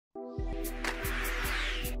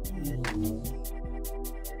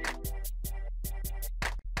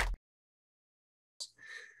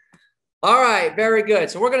All right, very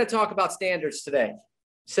good. So we're going to talk about standards today.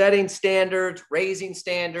 Setting standards, raising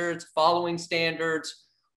standards, following standards,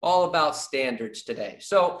 all about standards today.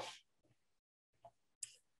 So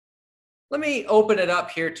let me open it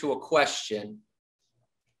up here to a question.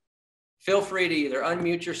 Feel free to either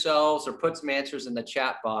unmute yourselves or put some answers in the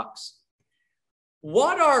chat box.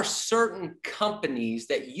 What are certain companies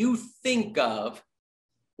that you think of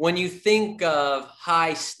when you think of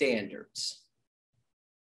high standards?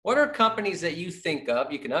 What are companies that you think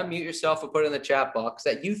of? You can unmute yourself and put it in the chat box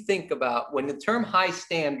that you think about when the term high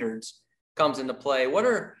standards comes into play. What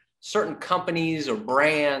are certain companies or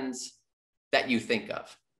brands that you think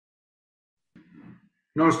of?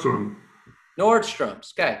 Nordstrom.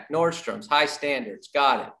 Nordstrom's. Okay. Nordstrom's. High standards.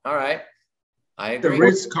 Got it. All right. I agree. The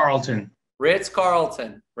Ritz-Carlton.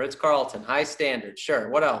 Ritz-Carlton. Ritz-Carlton. High standards. Sure.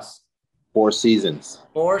 What else? Four Seasons.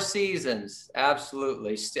 Four Seasons.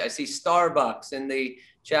 Absolutely. I see Starbucks in the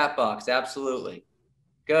chat box. Absolutely.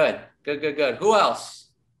 Good. Good, good, good. Who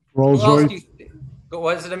else? Rolls-Royce.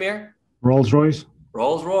 What is it, Amir? Rolls-Royce.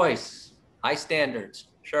 Rolls-Royce. High standards.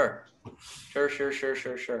 Sure.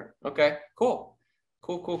 Sure. Okay, cool.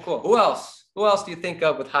 Cool. Who else? Who else do you think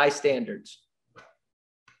of with high standards?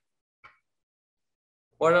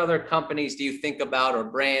 What other companies do you think about or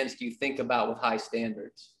brands do you think about with high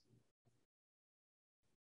standards?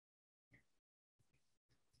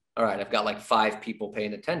 All right, I've got like 5 people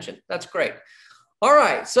paying attention. That's great. All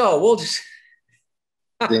right, so we'll just...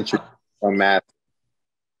 on math.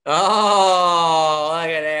 Oh, look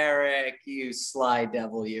at Eric, you sly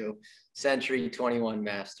devil, you. Century 21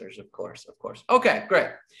 Masters, of course. Okay, great.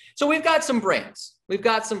 So we've got some brands. We've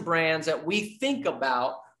got some brands that we think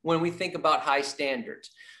about when we think about high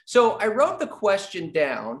standards. So I wrote the question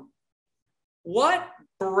down. What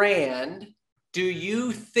brand do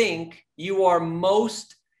you think you are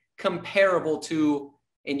most comparable to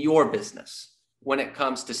in your business when it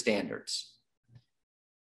comes to standards?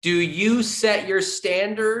 Do you set your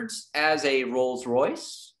standards as a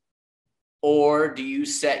Rolls-Royce? Or do you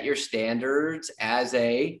set your standards as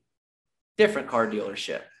a different car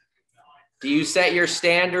dealership? Do you set your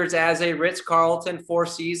standards as a Ritz-Carlton, Four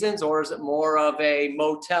Seasons, or is it more of a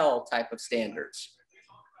motel type of standards?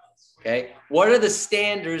 Okay. What are the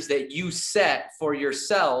standards that you set for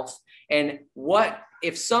yourself? And what,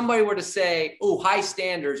 if somebody were to say, oh, high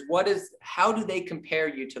standards, how do they compare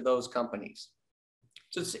you to those companies?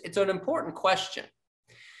 So it's an important question.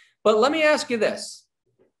 But let me ask you this.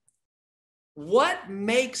 What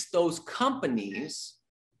makes those companies,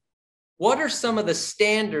 what are some of the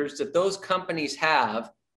standards that those companies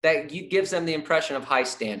have that gives them the impression of high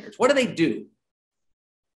standards? What do they do?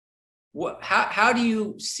 How do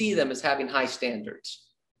you see them as having high standards?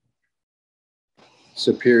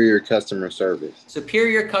 Superior customer service.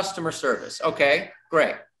 Superior customer service. Okay,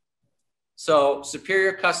 great. So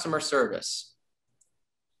superior customer service.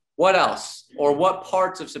 What else? Or what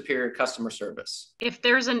parts of superior customer service? If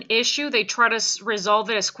there's an issue, they try to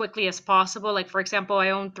resolve it as quickly as possible. Like, for example, I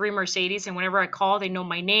own 3 Mercedes, and whenever I call, they know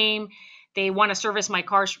my name. They want to service my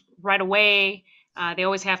cars right away. They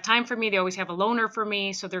always have time for me. They always have a loaner for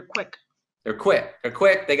me, so they're quick. They're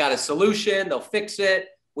quick. They got a solution. They'll fix it.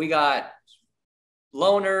 We got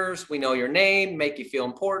loaners. We know your name, make you feel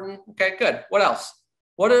important. Okay, good. What else?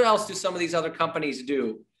 What else do some of these other companies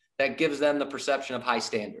do that gives them the perception of high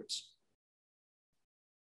standards?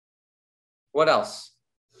 What else?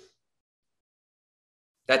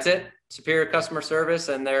 That's it? Superior customer service,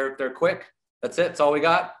 and they're quick? That's it? That's all we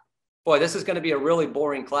got? Boy, this is going to be a really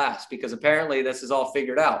boring class because apparently this is all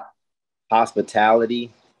figured out.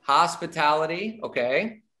 Hospitality.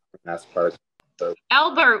 Okay. That's part.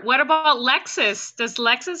 Albert, what about Lexus? Does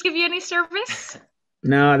Lexus give you any service?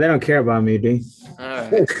 No, they don't care about me, D. All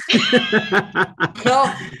right.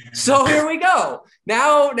 Well, so here we go.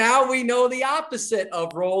 Now we know the opposite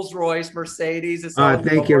of Rolls-Royce, Mercedes.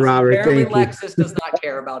 Thank you, Robert. Apparently Thank you. Lexus does not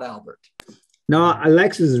care about Albert. No,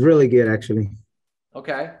 Lexus is really good, actually.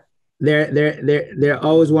 Okay. They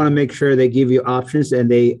always want to make sure they give you options, and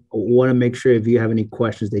they want to make sure if you have any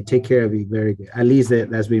questions, they take care of you very good. At least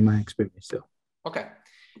that's been my experience. So. Okay.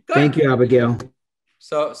 Good. Thank you, Abigail.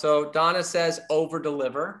 So Donna says over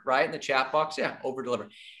deliver, right? In the chat box. Yeah, over deliver.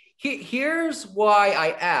 Here's why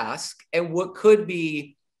I ask, and what could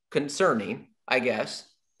be concerning, I guess.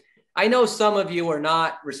 I know some of you are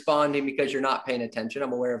not responding because you're not paying attention.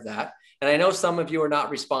 I'm aware of that. And I know some of you are not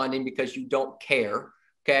responding because you don't care.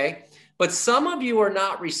 Okay. But some of you are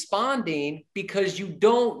not responding because you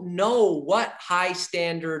don't know what high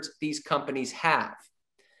standards these companies have.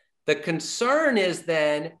 The concern is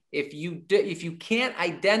then if you can't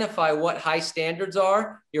identify what high standards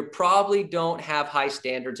are, you probably don't have high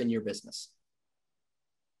standards in your business.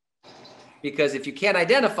 Because if you can't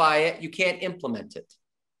identify it, you can't implement it.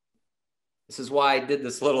 This is why I did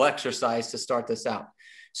this little exercise to start this out.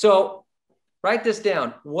 So write this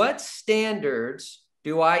down. What standards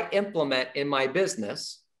do I implement in my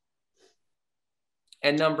business?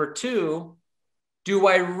 And number two, do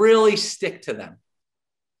I really stick to them?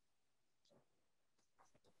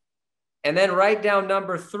 And then write down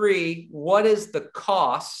number three, what is the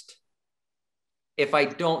cost if I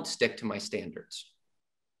don't stick to my standards?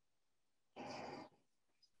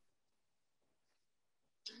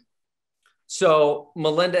 So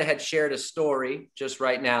Melinda had shared a story just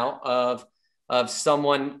right now of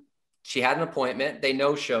someone, she had an appointment, they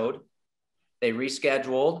no-showed, they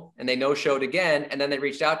rescheduled, and they no-showed again, and then they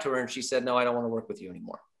reached out to her and she said, no, I don't want to work with you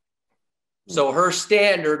anymore. So her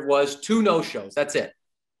standard was 2 no-shows, that's it.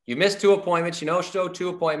 You missed 2 appointments, you no-showed 2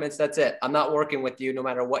 appointments, that's it. I'm not working with you no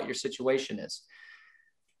matter what your situation is.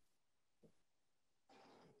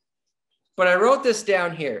 But I wrote this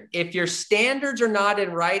down here. If your standards are not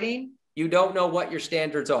in writing, you don't know what your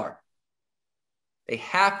standards are. They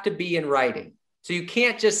have to be in writing. So you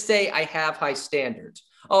can't just say, I have high standards.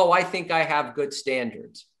 Oh, I think I have good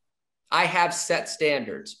standards. I have set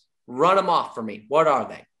standards. Run them off for me. What are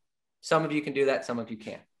they? Some of you can do that. Some of you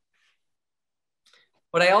can't.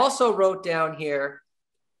 But I also wrote down here,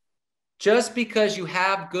 just because you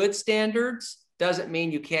have good standards doesn't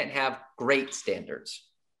mean you can't have great standards.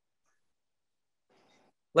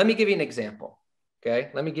 Let me give you an example.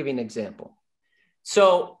 Okay, let me give you an example.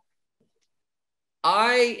 So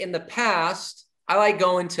in the past, I like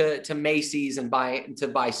going to Macy's and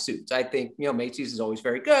buy suits. I think, Macy's is always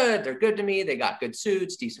very good. They're good to me. They got good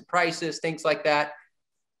suits, decent prices, things like that.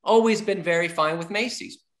 Always been very fine with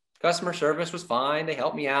Macy's. Customer service was fine. They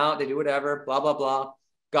helped me out. They do whatever, blah, blah, blah.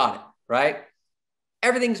 Got it, right?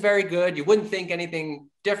 Everything's very good. You wouldn't think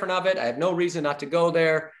anything different of it. I have no reason not to go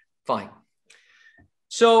there. Fine.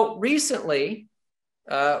 So recently,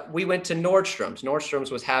 we went to Nordstrom's.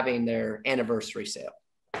 Nordstrom's was having their anniversary sale.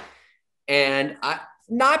 And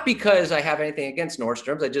not because I have anything against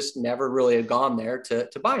Nordstrom's, I just never really had gone there to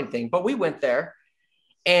buy anything. But we went there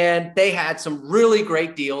and they had some really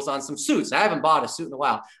great deals on some suits. I haven't bought a suit in a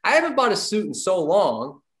while. I haven't bought a suit in so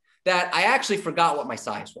long that I actually forgot what my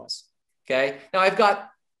size was. Okay. Now I've got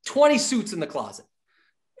 20 suits in the closet.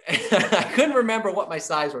 I couldn't remember what my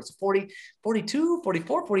size was. 40, 42,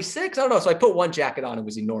 44, 46. I don't know. So I put one jacket on. It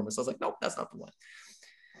was enormous. I was like, nope, that's not the one.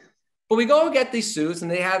 But we go get these suits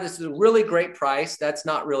and they have this really great price. That's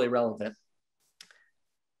not really relevant.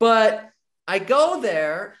 But I go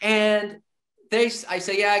there and I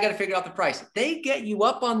say, yeah, I got to figure out the price. They get you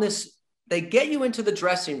up on this. They get you into the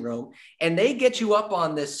dressing room and they get you up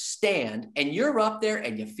on this stand and you're up there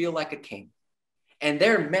and you feel like a king. And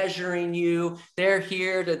they're measuring you. They're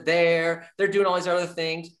here to there. They're doing all these other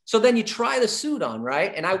things. So then you try the suit on,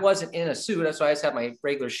 right? And I wasn't in a suit. That's why I just had my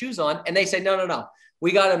regular shoes on. And they say, no.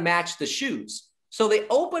 We got to match the shoes. So they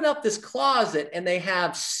open up this closet and they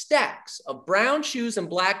have stacks of brown shoes and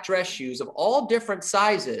black dress shoes of all different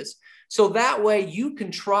sizes. So that way you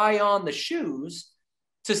can try on the shoes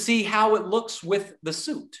to see how it looks with the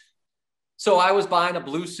suit. So I was buying a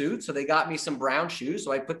blue suit. So they got me some brown shoes.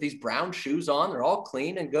 So I put these brown shoes on. They're all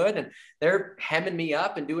clean and good. And they're hemming me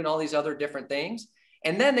up and doing all these other different things.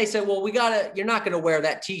 And then they said, well, you're not going to wear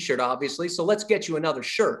that t-shirt, obviously. So let's get you another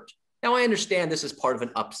shirt. Now I understand this is part of an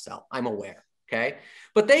upsell. I'm aware. Okay.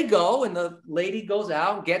 But they go and the lady goes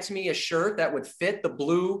out and gets me a shirt that would fit the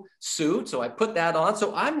blue suit. So I put that on.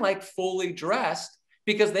 So I'm like fully dressed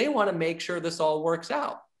because they want to make sure this all works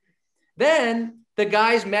out. Then the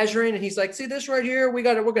guy's measuring and he's like, see this right here? We're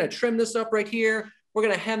going to trim this up right here. We're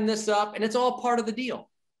going to hem this up. And it's all part of the deal.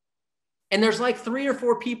 And there's like 3 or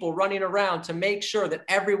 4 people running around to make sure that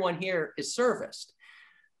everyone here is serviced.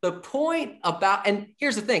 The point about, and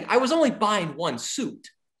here's the thing, I was only buying one suit.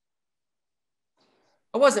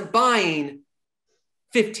 I wasn't buying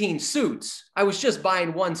 15 suits. I was just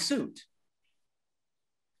buying one suit.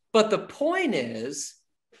 But the point is,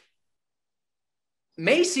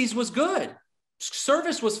 Macy's was good.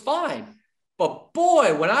 Service was fine. But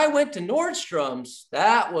boy, when I went to Nordstrom's,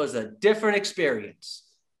 that was a different experience.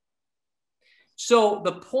 So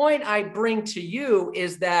the point I bring to you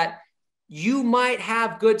is that you might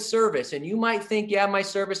have good service and you might think, yeah, my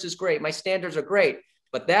service is great. My standards are great.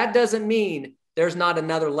 But that doesn't mean there's not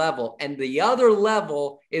another level. And the other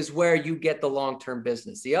level is where you get the long-term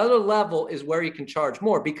business. The other level is where you can charge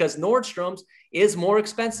more because Nordstrom's is more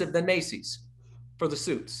expensive than Macy's for the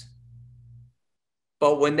suits.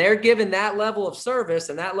 But when they're given that level of service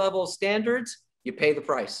and that level of standards, you pay the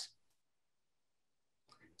price.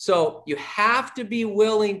 So you have to be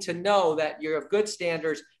willing to know that you're of good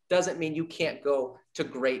standards doesn't mean you can't go to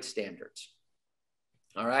great standards.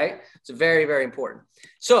 All right. It's very, very important.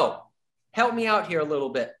 So help me out here a little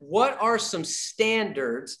bit. What are some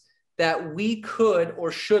standards that we could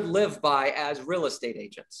or should live by as real estate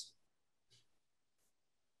agents?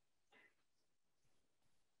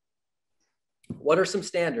 What are some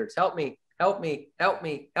standards? Help me, help me, help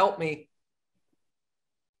me, help me.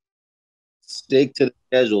 Stick to the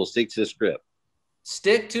schedule, stick to the script.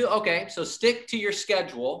 Okay, so stick to your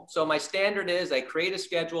schedule. So my standard is I create a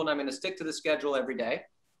schedule and I'm going to stick to the schedule every day,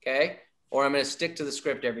 okay? Or I'm going to stick to the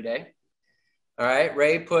script every day. All right,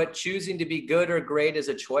 Ray put choosing to be good or great is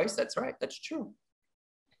a choice. That's right, that's true.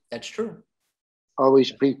 That's true.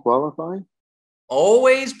 Always pre-qualify?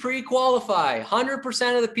 Always pre-qualify,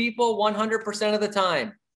 100% of the people, 100% of the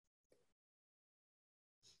time.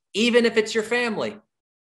 Even if it's your family.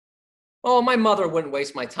 Oh, my mother wouldn't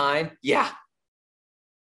waste my time. Yeah.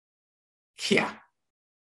 Yeah.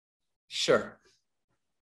 Sure.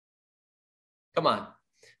 Come on.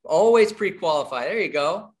 Always pre-qualify. There you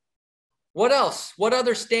go. What else? What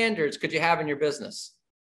other standards could you have in your business?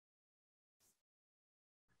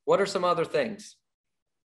 What are some other things?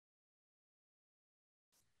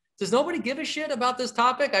 Does nobody give a shit about this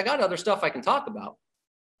topic? I got other stuff I can talk about.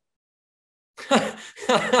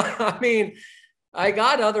 I mean, I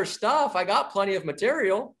got other stuff. I got plenty of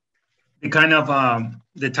material. The kind of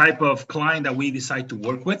the type of client that we decide to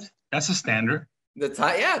work with, that's a standard.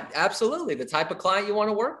 Yeah, absolutely. The type of client you want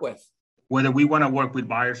to work with. Whether we want to work with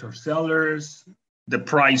buyers or sellers, the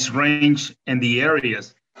price range and the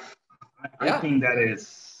areas. I think that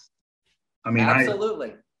is, I mean,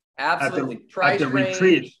 absolutely. Absolutely. At the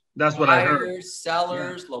retreat, that's what I heard. Buyers,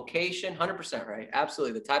 sellers, location, 100% right.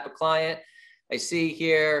 Absolutely. The type of client I see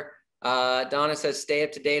here. Donna says, stay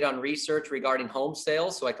up to date on research regarding home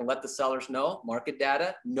sales so I can let the sellers know. Market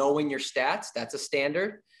data, knowing your stats, that's a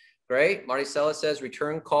standard. Great. Marticela says,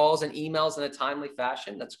 return calls and emails in a timely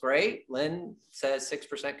fashion. That's great. Lynn says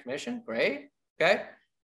 6% commission. Great. Okay.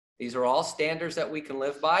 These are all standards that we can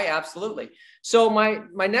live by. Absolutely. So my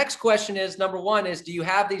next question is, number one is, do you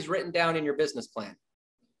have these written down in your business plan?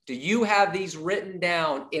 Do you have these written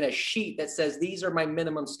down in a sheet that says, these are my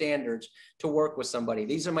minimum standards to work with somebody?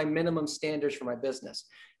 These are my minimum standards for my business.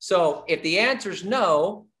 So if the answer is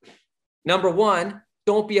no, number one,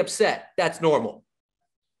 don't be upset. That's normal.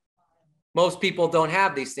 Most people don't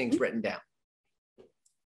have these things written down.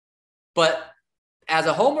 But as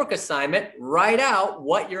a homework assignment, write out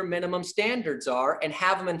what your minimum standards are and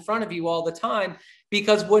have them in front of you all the time.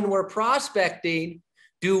 Because when we're prospecting,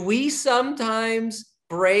 do we sometimes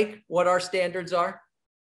break what our standards are?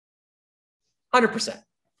 100%.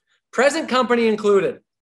 Present company included.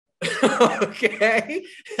 Okay.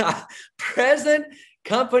 Present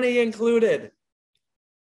company included.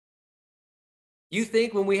 You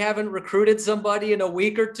think when we haven't recruited somebody in a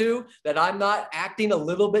week or two that I'm not acting a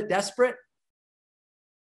little bit desperate?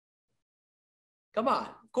 Come on.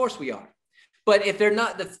 Of course we are. But if they're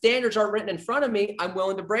not, the standards aren't written in front of me, I'm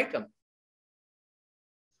willing to break them.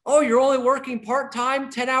 Oh, you're only working part-time,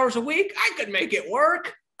 10 hours a week? I could make it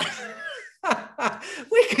work.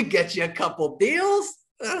 We could get you a couple deals.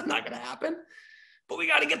 That's not going to happen. But we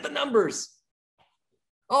got to get the numbers.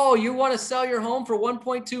 Oh, you want to sell your home for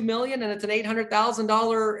 $1.2 million and it's an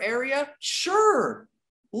 $800,000 area? Sure.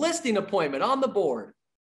 Listing appointment on the board.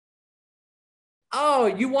 Oh,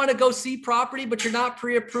 you want to go see property, but you're not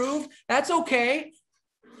pre-approved? That's okay.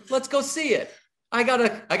 Let's go see it. I got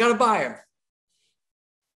a buyer.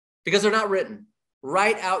 Because they're not written.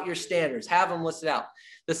 Write out your standards. Have them listed out.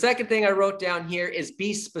 The second thing I wrote down here is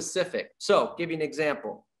be specific. So, give you an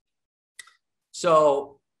example.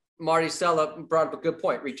 So, Marticela brought up a good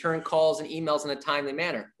point. Return calls and emails in a timely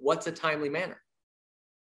manner. What's a timely manner?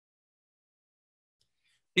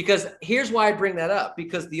 Because here's why I bring that up.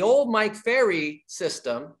 Because the old Mike Ferry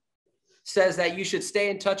system says that you should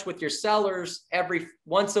stay in touch with your sellers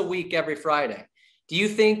once a week, every Friday. Do you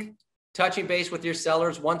think touching base with your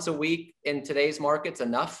sellers once a week in today's market's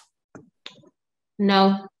enough?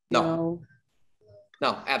 No. No,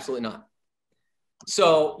 absolutely not.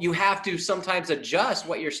 So you have to sometimes adjust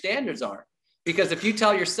what your standards are. Because if you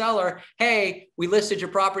tell your seller, hey, we listed your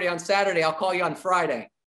property on Saturday, I'll call you on Friday.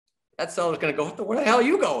 That seller's going to go, where the hell are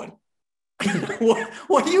you going?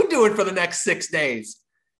 What are you doing for the next 6 days?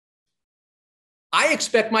 I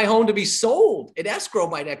expect my home to be sold in escrow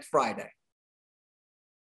by next Friday.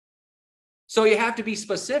 So you have to be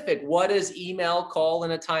specific. What is email, call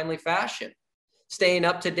in a timely fashion? Staying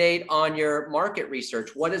up to date on your market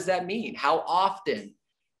research. What does that mean? How often?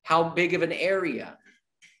 How big of an area?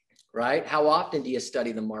 Right? How often do you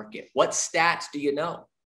study the market? What stats do you know?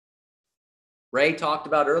 Ray talked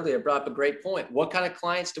about earlier, brought up a great point. What kind of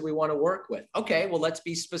clients do we want to work with? Okay, well, let's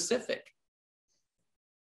be specific.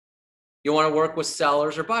 You want to work with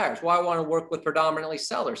sellers or buyers? Well, I want to work with predominantly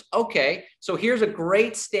sellers. Okay, so here's a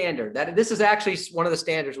great standard. This is actually one of the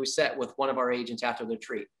standards we set with one of our agents after the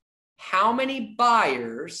retreat. How many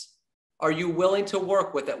buyers are you willing to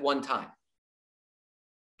work with at one time?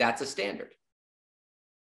 That's a standard.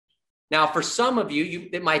 Now, for some of you,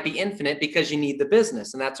 it might be infinite because you need the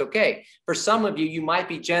business, and that's okay. For some of you, you might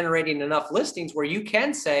be generating enough listings where you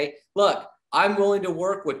can say, look, I'm willing to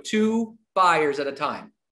work with 2 buyers at a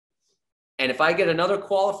time. And if I get another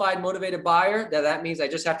qualified, motivated buyer, that means I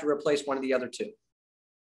just have to replace one of the other 2.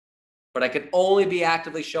 But I can only be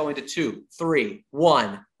actively showing to 2, 3,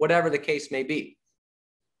 1, whatever the case may be.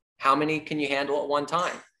 How many can you handle at one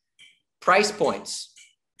time? Price points.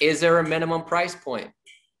 Is there a minimum price point?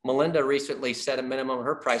 Melinda recently set a minimum of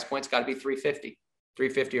her price point's got to be $350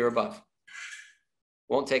 or above.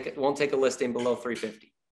 Won't take a listing below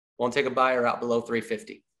 $350. Won't take a buyer out below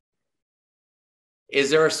 $350. Is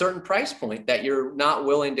there a certain price point that you're not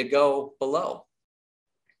willing to go below?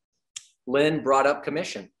 Lynn brought up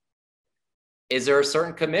commission. Is there a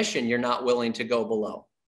certain commission you're not willing to go below?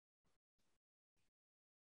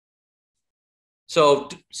 So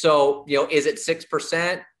is it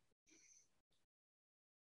 6%?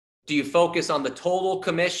 Do you focus on the total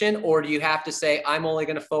commission, or do you have to say, I'm only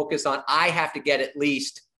going to focus on, I have to get at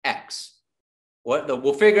least X?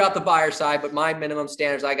 We'll figure out the buyer side, but my minimum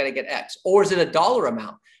standards, I got to get X. Or is it a dollar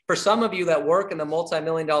amount? For some of you that work in the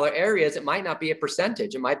multi-million-dollar areas, it might not be a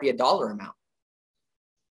percentage. It might be a dollar amount.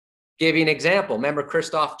 Give you an example. Remember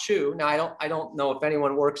Christoph Chu? Now, I don't know if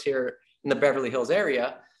anyone works here in the Beverly Hills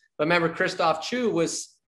area, but remember Christoph Chu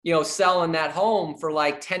was, selling that home for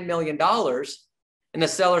like $10 million. And the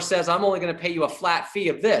seller says, I'm only going to pay you a flat fee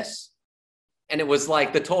of this. And it was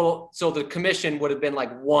like the total. So the commission would have been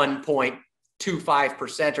like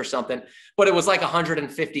 1.25% or something, but it was like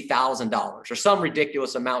 $150,000 or some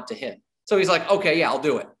ridiculous amount to him. So he's like, okay, yeah, I'll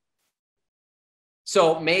do it.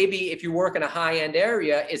 So maybe if you work in a high-end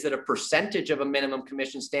area, is it a percentage of a minimum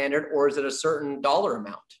commission standard, or is it a certain dollar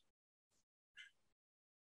amount?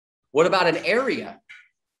 What about an area?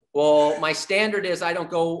 Well, my standard is I don't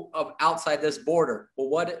go outside this border.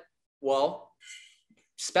 Well,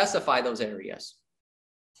 specify those areas.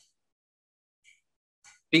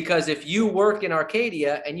 Because if you work in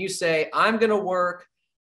Arcadia and you say, I'm going to work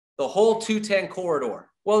the whole 210 corridor.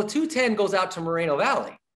 Well, the 210 goes out to Moreno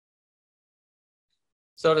Valley.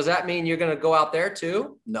 So does that mean you're going to go out there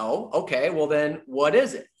too? No. Okay. Well, then what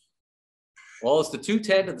is it? Well, it's the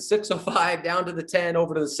 210 to the 605 down to the 10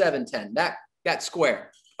 over to the 710. That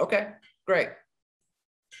square. Okay, great.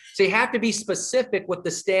 So you have to be specific with the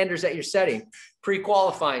standards that you're setting.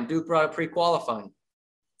 Pre-qualifying, Duke brought up pre-qualifying.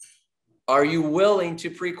 Are you willing to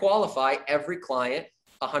pre-qualify every client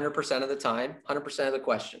 100% of the time, 100% of the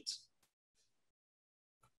questions?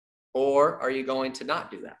 Or are you going to not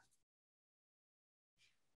do that?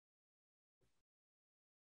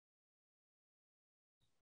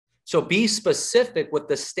 So be specific with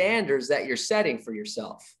the standards that you're setting for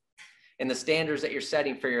yourself and the standards that you're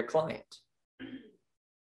setting for your client.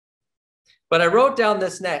 But I wrote down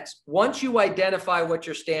this next. Once you identify what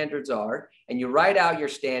your standards are and you write out your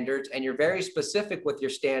standards and you're very specific with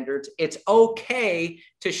your standards, it's okay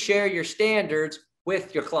to share your standards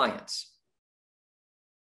with your clients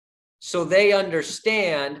so they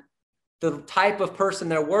understand the type of person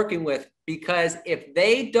they're working with. Because if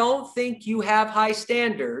they don't think you have high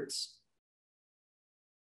standards,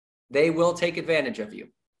 they will take advantage of you,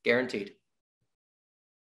 guaranteed.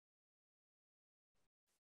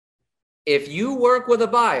 If you work with a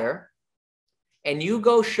buyer and you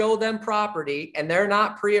go show them property and they're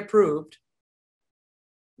not pre-approved,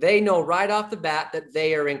 they know right off the bat that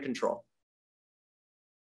they are in control.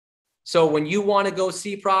 So when you want to go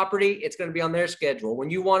see property, it's going to be on their schedule.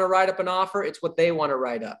 When you want to write up an offer, it's what they want to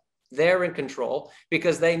write up. They're in control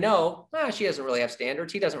because they know, she doesn't really have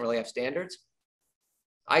standards. He doesn't really have standards.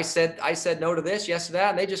 I said no to this, yes to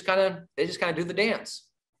that, and they just kind of do the dance.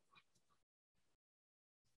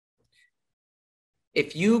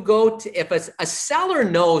 If a seller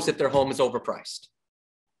knows that their home is overpriced,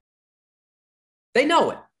 they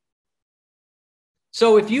know it.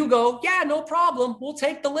 So if you go, yeah, no problem, we'll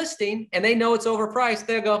take the listing, and they know it's overpriced,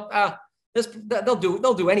 they'll go,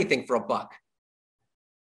 they'll do anything for $1.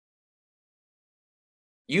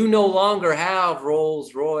 You no longer have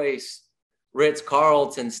Rolls Royce,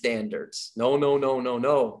 Ritz-Carlton standards. No, no, no, no,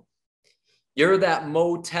 no. You're that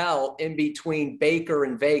motel in between Baker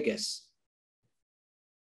and Vegas.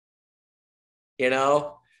 You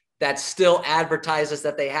know, that still advertises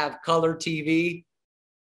that they have color TV.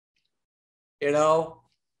 You know,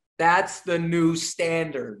 that's the new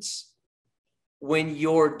standards when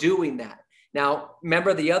you're doing that. Now,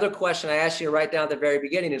 remember the other question I asked you to write down at the very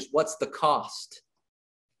beginning is what's the cost?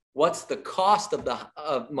 What's the cost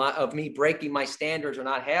of me breaking my standards or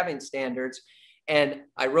not having standards? And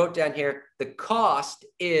I wrote down here, the cost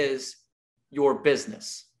is your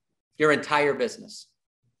business, your entire business,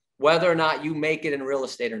 whether or not you make it in real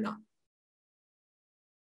estate or not.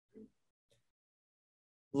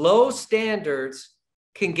 Low standards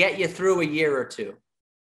can get you through a year or two.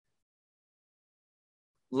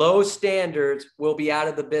 Low standards will be out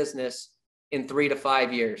of the business in 3 to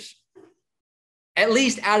 5 years. At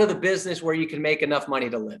least out of the business where you can make enough money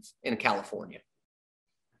to live in California.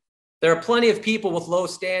 There are plenty of people with low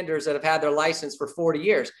standards that have had their license for 40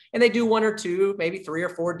 years, and they do 1 or 2, maybe 3 or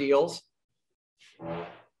 4 deals. But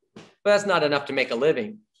that's not enough to make a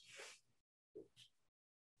living.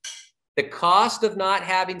 The cost of not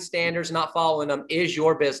having standards, not following them, is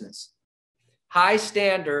your business. High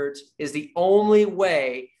standards is the only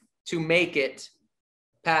way to make it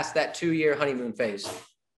past that 2-year honeymoon phase.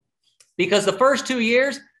 Because the first 2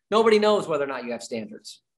 years, nobody knows whether or not you have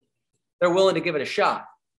standards. They're willing to give it a shot,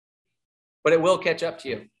 but it will catch up to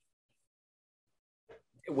you.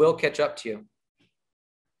 It will catch up to you.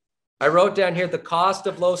 I wrote down here, the cost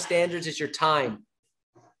of low standards is your time.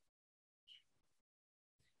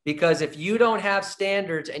 Because if you don't have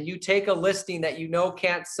standards and you take a listing that you know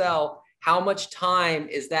can't sell, how much time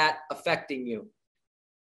is that affecting you?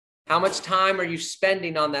 How much time are you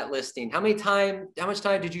spending on that listing? How much time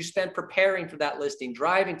did you spend preparing for that listing,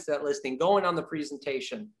 driving to that listing, going on the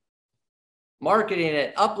presentation, marketing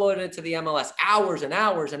it, uploading it to the MLS? Hours and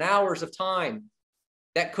hours and hours of time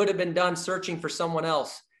that could have been done searching for someone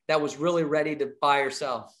else that was really ready to buy or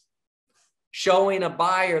sell. Showing a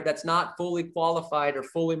buyer that's not fully qualified or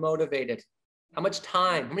fully motivated. How much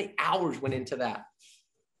time, how many hours went into that?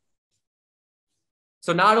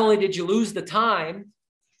 So not only did you lose the time,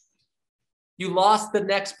 you lost the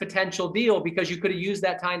next potential deal because you could have used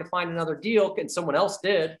that time to find another deal and someone else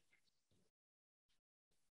did.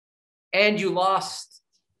 And you lost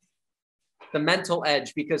the mental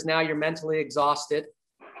edge because now you're mentally exhausted.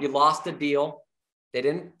 You lost a deal. They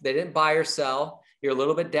didn't buy or sell. You're a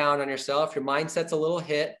little bit down on yourself. Your mindset's a little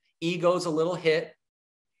hit. Ego's a little hit.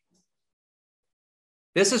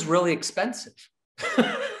 This is really expensive.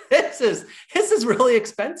 This is really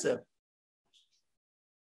expensive.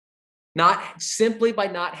 Not simply by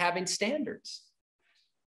not having standards.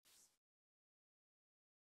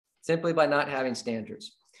 Simply by not having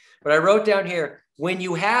standards. But I wrote down here, when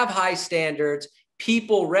you have high standards,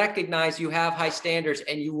 people recognize you have high standards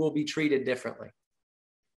and you will be treated differently.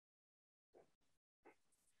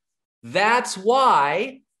 That's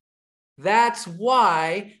why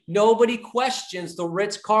nobody questions the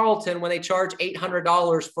Ritz-Carlton when they charge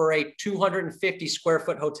 $800 for a 250 square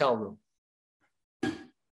foot hotel room.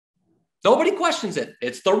 Nobody questions it.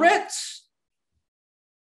 It's the Ritz.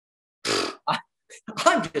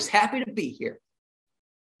 I'm just happy to be here.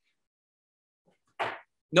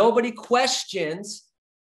 Nobody questions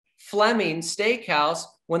Fleming's Steakhouse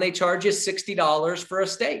when they charge you $60 for a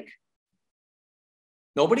steak.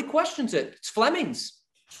 Nobody questions it. It's Fleming's.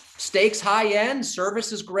 Steak's high end,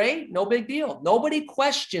 service is great, no big deal. Nobody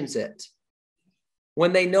questions it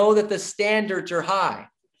when they know that the standards are high.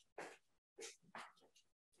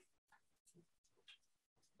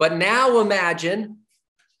 But now imagine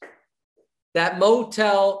that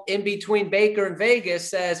motel in between Baker and Vegas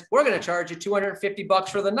says, we're going to charge you $250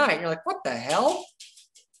 for the night. And you're like, what the hell?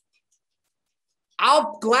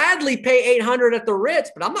 I'll gladly pay $800 at the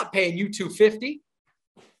Ritz, but I'm not paying you $250.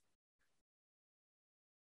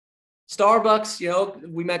 Starbucks, you know,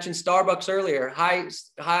 we mentioned Starbucks earlier,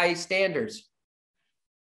 high standards.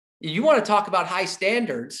 You want to talk about high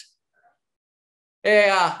standards?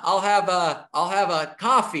 Yeah, I'll have a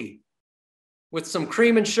coffee with some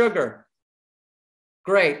cream and sugar.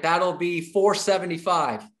 Great, that'll be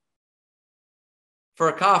 $4.75 for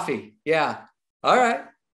a coffee. Yeah, all right.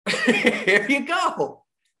 Here you go.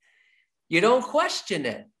 You don't question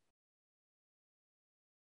it.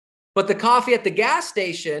 But the coffee at the gas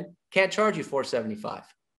station can't charge you $4.75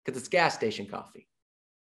 because it's gas station coffee.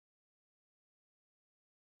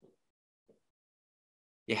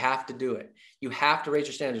 You have to do it. You have to raise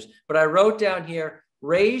your standards. But I wrote down here,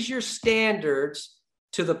 raise your standards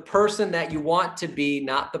to the person that you want to be,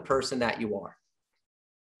 not the person that you are.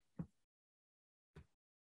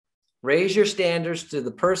 Raise your standards to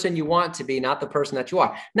the person you want to be, not the person that you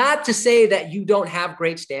are. Not to say that you don't have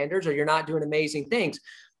great standards or you're not doing amazing things,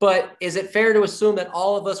 but is it fair to assume that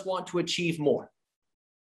all of us want to achieve more?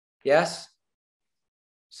 Yes?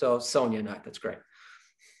 So Sonia, not, that's great.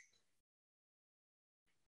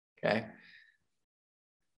 Okay.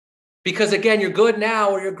 Because again, you're good now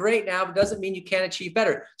or you're great now, but doesn't mean you can't achieve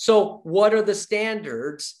better. So what are the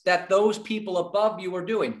standards that those people above you are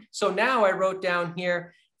doing? So now I wrote down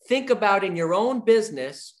here, think about in your own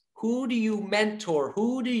business, who do you mentor?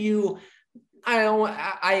 Who do you,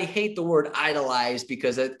 I hate the word idolize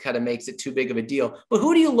because it kind of makes it too big of a deal, but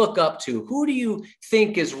who do you look up to? Who do you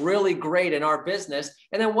think is really great in our business?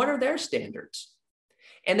 And then what are their standards?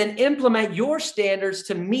 And then implement your standards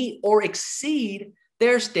to meet or exceed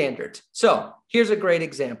their standards. So here's a great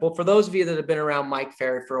example. For those of you that have been around Mike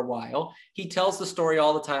Ferry for a while, he tells the story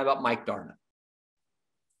all the time about Mike Darda.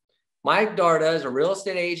 Mike Darda is a real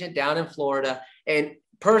estate agent down in Florida, and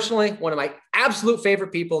personally, one of my absolute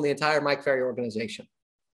favorite people in the entire Mike Ferry organization.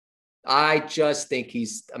 I just think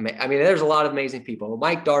he's amazing. I mean, there's a lot of amazing people, but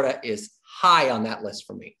Mike Darda is high on that list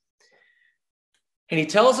for me. And he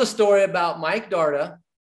tells a story about Mike Darda.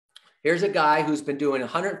 Here's a guy who's been doing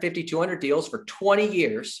 150, 200 deals for 20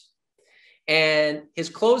 years, and his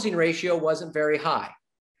closing ratio wasn't very high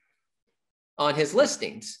on his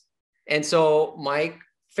listings. And so Mike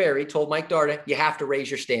Ferry told Mike Darda, you have to raise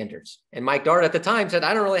your standards. And Mike Darda at the time said,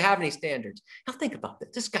 I don't really have any standards. Now think about this.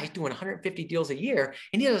 This guy's doing 150 deals a year,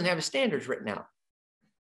 and he doesn't have his standards written out.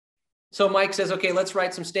 So Mike says, okay, let's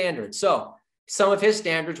write some standards. So some of his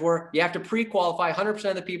standards were you have to pre-qualify 100%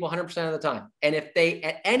 of the people 100% of the time. And if they,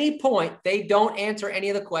 at any point, they don't answer any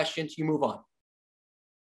of the questions, you move on.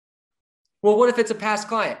 Well, what if it's a past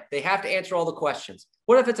client? They have to answer all the questions.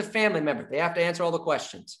 What if it's a family member? They have to answer all the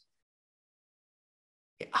questions.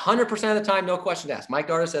 100% of the time, no questions asked. Mike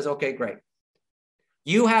Darda says, okay, great.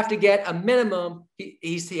 You have to get a minimum.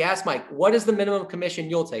 He asked Mike, what is the minimum commission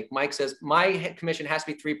you'll take? Mike says, my commission has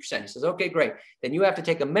to be 3%. He says, okay, great. Then you have to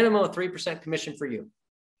take a minimum of 3% commission for you.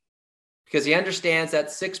 Because he understands that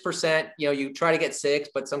 6%, you try to get 6,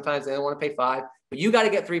 but sometimes they don't want to pay 5. But you got to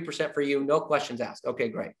get 3% for you. No questions asked. Okay,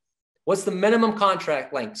 great. What's the minimum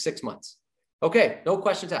contract length? 6 months. Okay, no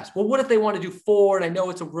questions asked. Well, what if they want to do 4 and I know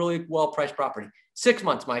it's a really well-priced property? 6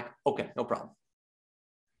 months, Mike. Okay, no problem.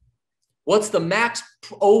 What's the max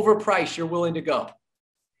overprice you're willing to go?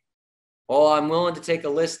 Well, I'm willing to take a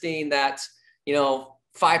listing that's, 5%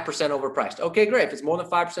 overpriced. Okay, great. If it's more than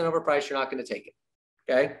 5% overpriced, you're not going to take it.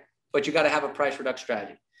 Okay, but you got to have a price reduction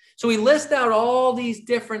strategy. So we list out all these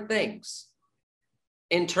different things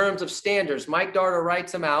in terms of standards. Mike Darda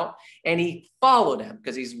writes them out and he followed them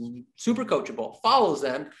because he's super coachable, follows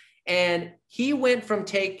them. And he went from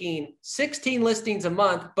taking 16 listings a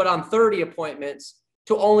month, but on 30 appointments,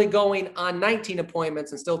 to only going on 19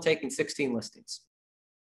 appointments and still taking 16 listings.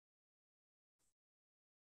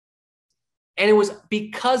 And it was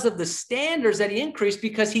because of the standards that he increased,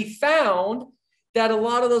 because he found that a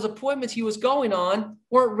lot of those appointments he was going on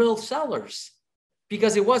weren't real sellers,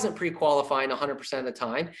 because he wasn't pre-qualifying 100% of the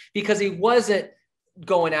time, because he wasn't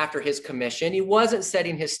going after his commission. He wasn't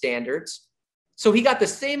setting his standards. So he got the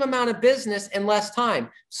same amount of business in less time.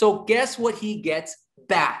 So guess what he gets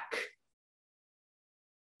back?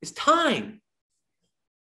 It's time.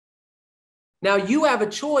 Now you have a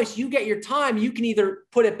choice. You get your time. You can either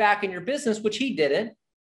put it back in your business, which he didn't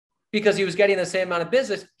because he was getting the same amount of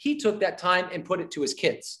business. He took that time and put it to his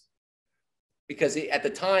kids because at the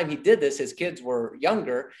time he did this, his kids were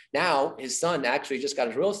younger. Now his son actually just got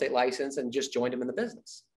his real estate license and just joined him in the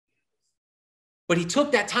business. But he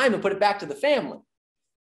took that time and put it back to the family.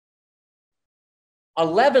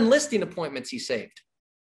 11 listing appointments he saved.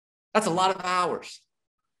 That's a lot of hours.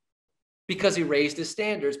 Because he raised his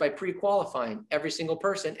standards by pre-qualifying every single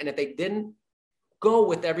person. And if they didn't go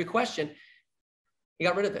with every question, he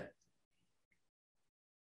got rid of it.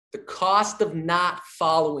 The cost of not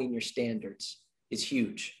following your standards is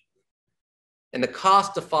huge. And the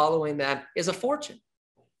cost of following them is a fortune.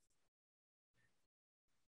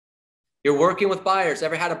 You're working with buyers.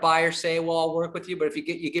 Ever had a buyer say, well, I'll work with you, but if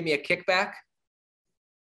you give me a kickback?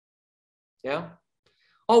 Yeah.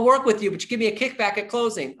 I'll work with you, but you give me a kickback at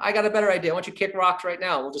closing. I got a better idea. I want you to kick rocks right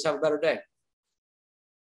now. We'll just have a better day.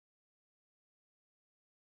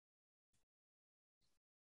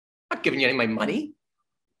 I'm not giving you any of my money.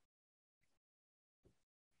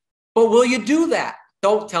 But will you do that?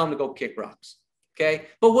 Don't tell them to go kick rocks. Okay.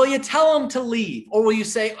 But will you tell them to leave? Or will you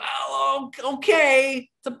say, well, okay,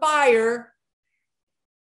 it's a buyer.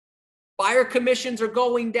 Buyer commissions are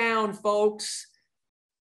going down, folks.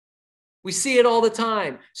 We see it all the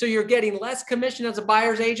time. So you're getting less commission as a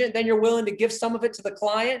buyer's agent, then you're willing to give some of it to the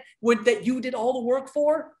client that you did all the work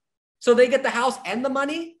for, so they get the house and the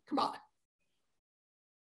money? Come on.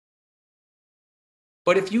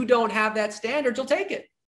 But if you don't have that standard, you'll take it.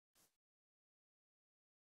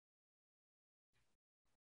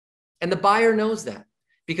 And the buyer knows that,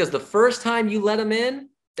 because the first time you let them in,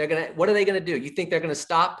 what are they going to do? You think they're going to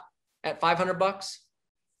stop at $500?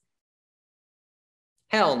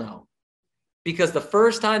 Hell no. Because the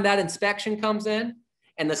first time that inspection comes in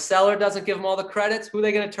and the seller doesn't give them all the credits, who are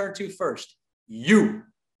they going to turn to first? You.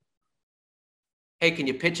 Hey, can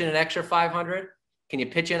you pitch in an extra 500? Can you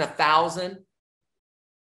pitch in 1,000?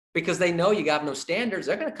 Because they know you got no standards.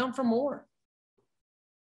 They're going to come for more.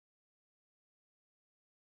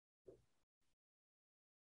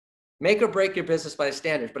 Make or break your business by the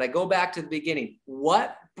standards. But I go back to the beginning.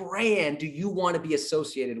 What brand do you want to be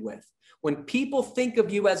associated with? When people think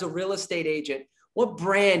of you as a real estate agent, what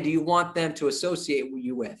brand do you want them to associate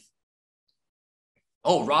you with?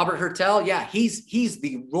 Oh, Robert Hertel? Yeah, he's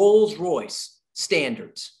the Rolls Royce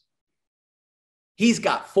standards. He's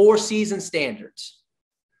got 4 season standards.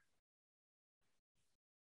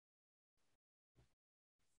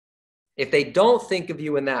 If they don't think of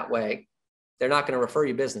you in that way, they're not going to refer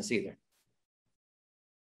you business either.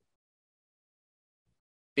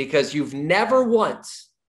 Because you've never once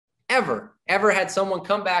ever had someone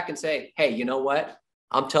come back and say, hey, you know what?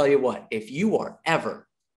 I'll tell you what, if you are ever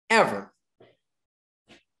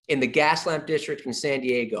in the Gaslamp District in San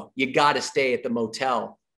Diego, you got to stay at the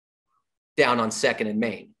motel down on 2nd and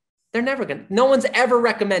Main. They're never going to, no one's ever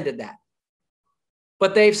recommended that.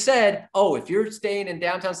 But they've said, oh, if you're staying in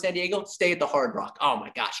downtown San Diego, stay at the Hard Rock. Oh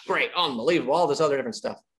my gosh, great, unbelievable, all this other different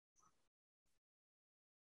stuff.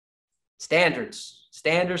 Standards.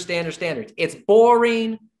 It's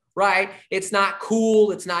boring. Right? It's not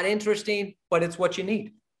cool. It's not interesting, but it's what you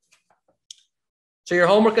need. So your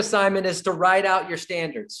homework assignment is to write out your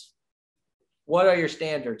standards. What are your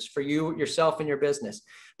standards for you, yourself, and your business?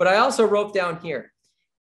 But I also wrote down here,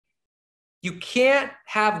 you can't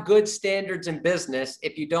have good standards in business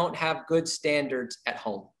if you don't have good standards at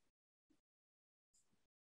home.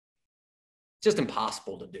 It's just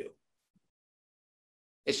impossible to do.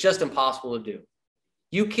 It's just impossible to do.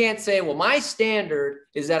 You can't say, well, my standard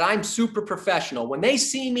is that I'm super professional. When they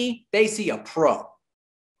see me, they see a pro.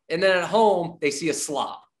 And then at home, they see a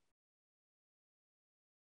slob.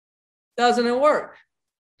 Doesn't it work?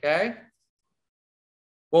 Okay.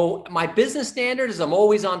 Well, my business standard is I'm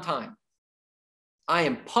always on time. I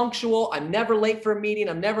am punctual. I'm never late for a meeting.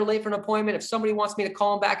 I'm never late for an appointment. If somebody wants me to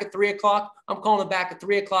call them back at 3 o'clock, I'm calling them back at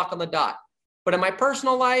 3 o'clock on the dot. But in my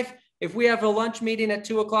personal life, if we have a lunch meeting at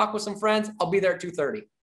 2 o'clock with some friends, I'll be there at 2:30.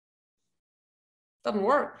 Doesn't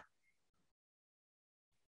work.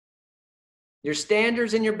 Your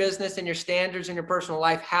standards in your business and your standards in your personal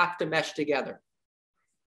life have to mesh together.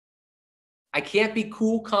 I can't be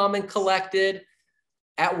cool, calm, and collected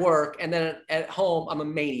at work, and then at home, I'm a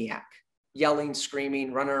maniac, yelling,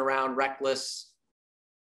 screaming, running around, reckless.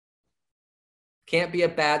 Can't be a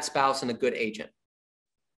bad spouse and a good agent.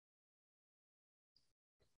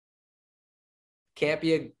 Can't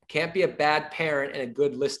be a bad parent and a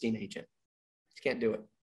good listing agent. Just can't do it.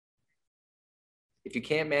 If you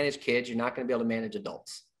can't manage kids, you're not going to be able to manage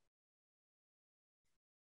adults.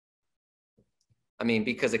 I mean,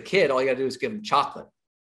 because a kid, all you got to do is give them chocolate.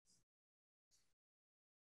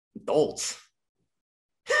 Adults.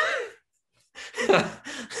 I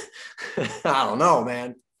don't know,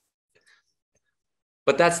 man.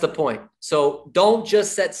 But that's the point. So don't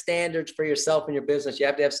just set standards for yourself and your business. You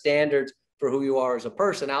have to have standards for who you are as a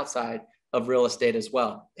person outside of real estate as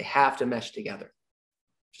well. They have to mesh together.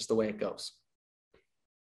 Just the way it goes.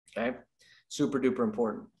 Okay? Super duper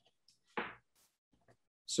important.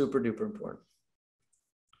 Super duper important.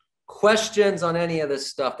 Questions on any of this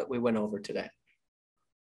stuff that we went over today?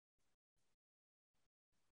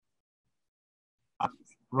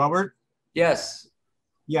 Robert? Yes.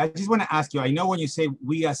 Yeah, I just want to ask you, I know when you say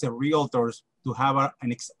we as a realtors to have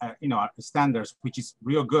standards, which is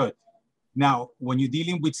real good. Now, when you're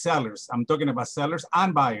dealing with sellers, I'm talking about sellers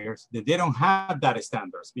and buyers, that they don't have that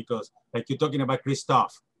standards, because like you're talking about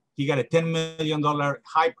Christoph, he got a $10 million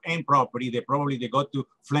high-end property. They go to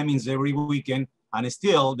Fleming's every weekend, and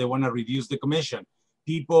still they want to reduce the commission.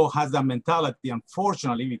 People has that mentality,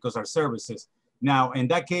 unfortunately, because our services. Now, in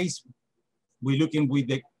that case, we're looking with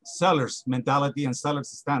the seller's mentality and seller's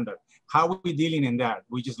standard. How are we dealing in that?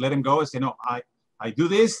 We just let them go and say, no, I do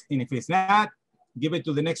this, and if it's not, give it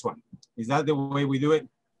to the next one. Is that the way we do it?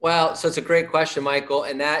 Well, so it's a great question, Michael.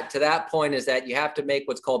 And that to that point is that you have to make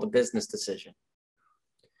what's called a business decision.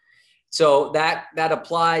 So that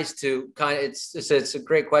applies to kind of, it's a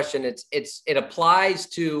great question. It applies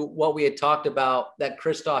to what we had talked about, that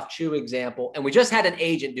Christoph Chu example. And we just had an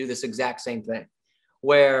agent do this exact same thing,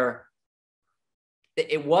 where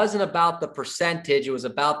it wasn't about the percentage, it was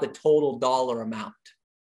about the total dollar amount.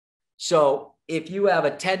 So if you have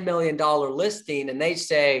a $10 million listing and they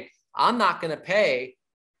say, I'm not going to pay,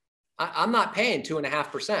 I'm not paying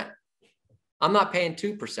 2.5%. I'm not paying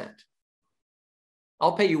 2%.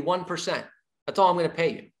 I'll pay you 1%. That's all I'm going to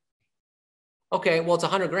pay you. Okay, well, it's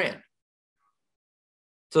 100 grand.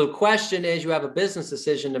 So the question is, you have a business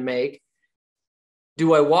decision to make.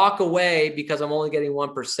 Do I walk away because I'm only getting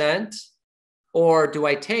 1%? Or do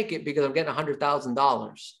I take it because I'm getting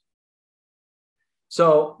 $100,000?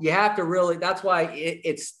 So you have to really, that's why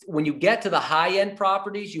it's when you get to the high end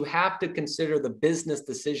properties, you have to consider the business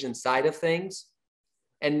decision side of things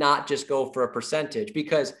and not just go for a percentage.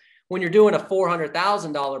 Because when you're doing a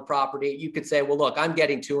 $400,000 property, you could say, well, look, I'm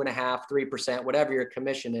getting 2.5%, 3%, whatever your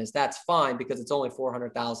commission is. That's fine because it's only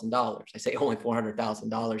 $400,000. I say only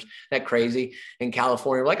 $400,000. That crazy? In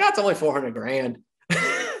California, we're like, that's only 400 grand.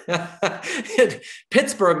 In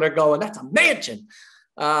Pittsburgh, they're going, that's a mansion.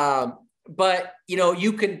 But, you know,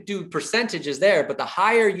 you can do percentages there, but the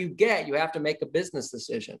higher you get, you have to make a business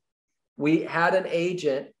decision. We had an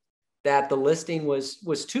agent that the listing was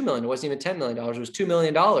 $2 million. It wasn't even $10 million. It was $2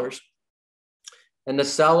 million. And the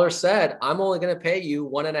seller said, I'm only going to pay you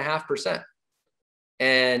 1.5%.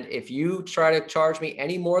 And if you try to charge me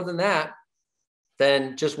any more than that,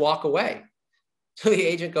 then just walk away. So the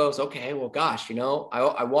agent goes, okay, well, gosh, you know,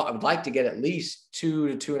 I would like to get at least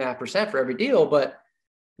 2 to 2.5% for every deal, but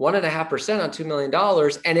 1.5% on $2 million,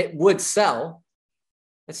 and it would sell.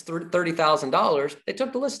 It's $30,000. They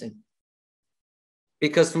took the listing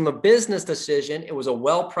because from a business decision, it was a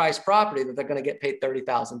well-priced property that they're going to get paid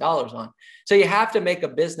 $30,000 on. So you have to make a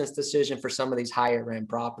business decision for some of these higher end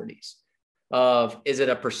properties of, is it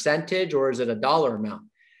a percentage or is it a dollar amount?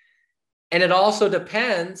 And it also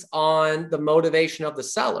depends on the motivation of the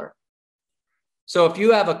seller. So if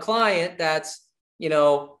you have a client that's, you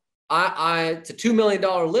know, it's a $2 million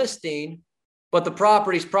listing, but the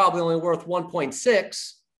property's probably only worth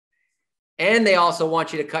 1.6, and they also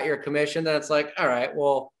want you to cut your commission, then it's like, all right,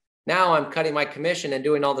 well, now I'm cutting my commission and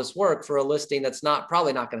doing all this work for a listing that's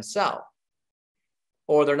probably not going to sell,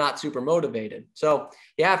 or they're not super motivated. So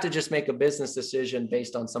you have to just make a business decision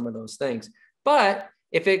based on some of those things. But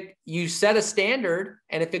if you set a standard,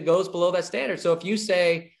 and if it goes below that standard, so if you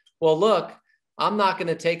say, well, look, I'm not going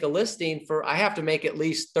to take a listing I have to make at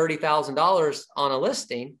least $30,000 on a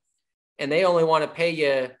listing, and they only want to pay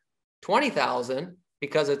you $20,000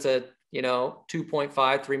 because it's a, you know,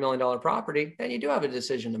 $2.5-3 million property, then you do have a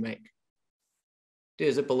decision to make.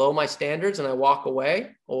 Is it below my standards and I walk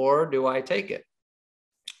away, or do I take it?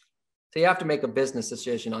 So you have to make a business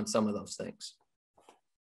decision on some of those things.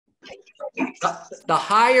 The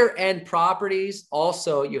higher end properties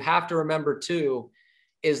also, you have to remember too,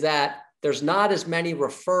 is that there's not as many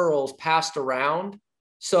referrals passed around.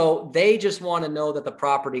 So they just want to know that the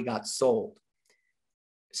property got sold.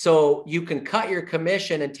 So you can cut your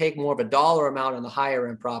commission and take more of a dollar amount on the higher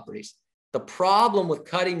end properties. The problem with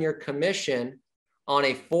cutting your commission on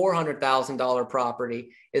a $400,000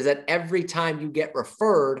 property is that every time you get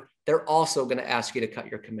referred, they're also going to ask you to cut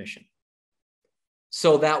your commission.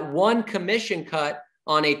 So that one commission cut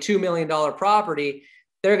on a $2 million property,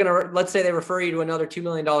 they're going to, let's say they refer you to another $2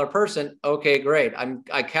 million person. Okay, great.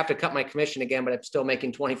 I have to cut my commission again, but I'm still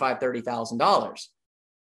making $25,000, $30,000.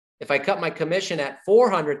 If I cut my commission at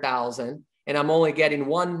 $400,000 and I'm only getting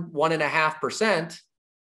 1.5%,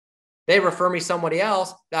 they refer me somebody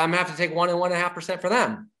else, I'm going to have to take 1.5% for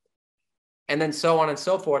them. And then so on and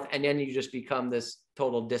so forth. And then you just become this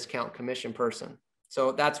total discount commission person.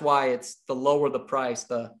 So that's why it's the lower the price,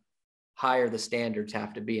 the higher the standards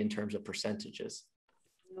have to be in terms of percentages.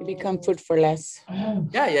 You become food for less.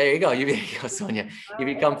 Yeah, there you go. You go, Sonia. You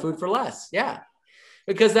become food for less. Yeah.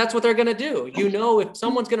 Because that's what they're going to do. You know, if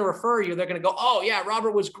someone's going to refer you, they're going to go, oh yeah,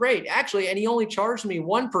 Robert was great. Actually, and he only charged me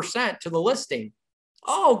 1% to the listing.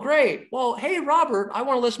 Oh, great. Well, hey, Robert, I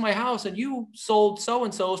want to list my house and you sold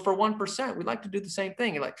so-and-so's for 1%. We'd like to do the same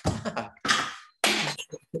thing. You're like,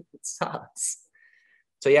 it sucks.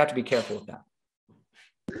 So you have to be careful with that.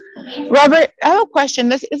 Robert, I have a question.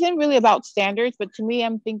 This isn't really about standards, but to me,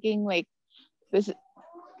 I'm thinking like this,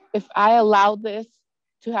 if I allow this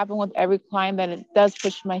to happen with every client, then it does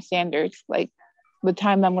push my standards, like the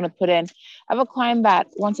time I'm going to put in. I have a client that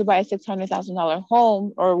wants to buy a $600,000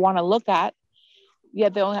 home or want to look at,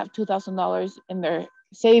 yet they only have $2,000 in their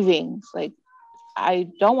savings. Like, I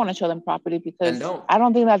don't want to show them property because I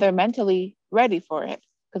don't think that they're mentally ready for it.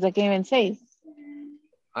 because I can't even save.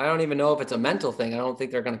 I don't even know if it's a mental thing. I don't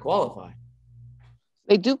think they're going to qualify.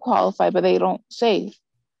 They do qualify, but they don't save.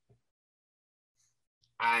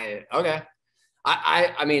 Okay.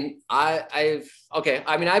 I mean,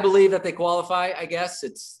 I believe that they qualify. I guess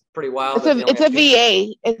it's pretty wild. It's a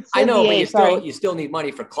VA. I know, VA, but you still need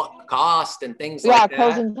money for cost and things like that. Yeah,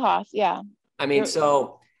 closing costs. Yeah. I mean,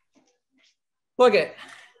 so look at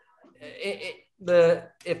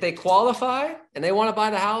if they qualify and they want to buy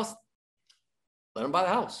the house, let them buy the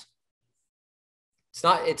house.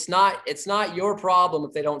 It's not your problem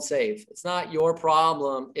if they don't save. It's not your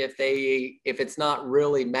problem if it's not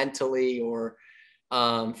really mentally or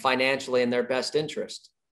financially in their best interest.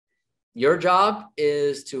 Your job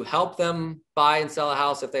is to help them buy and sell a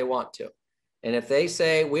house if they want to. And if they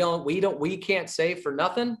say we can't save for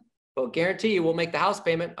nothing, but guarantee you we'll make the house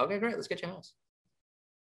payment. Okay, great, let's get your house.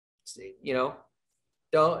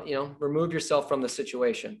 Don't remove yourself from the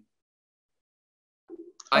situation.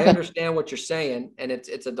 I understand what you're saying, and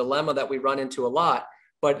it's a dilemma that we run into a lot.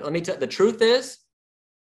 But let me tell you, the truth is,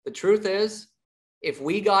 if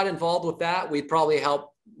we got involved with that, we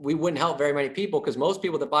wouldn't help very many people, because most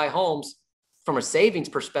people that buy homes from a savings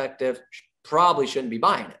perspective probably shouldn't be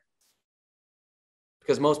buying it,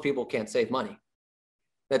 because most people can't save money.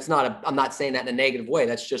 I'm not saying that in a negative way.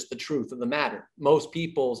 That's just the truth of the matter. Most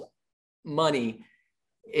people's money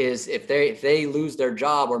is, if they lose their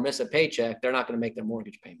job or miss a paycheck, they're not going to make their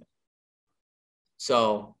mortgage payment.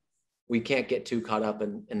 So we can't get too caught up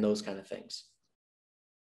in those kind of things.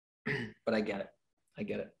 But I get it.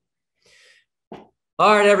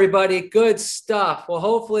 All right, everybody, good stuff. Well,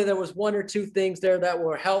 hopefully there was one or two things there that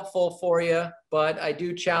were helpful for you, but I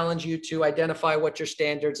do challenge you to identify what your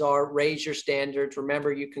standards are, raise your standards.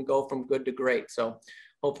 Remember, you can go from good to great. So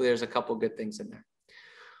hopefully there's a couple good things in there.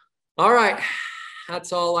 All right.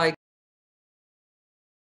 That's all I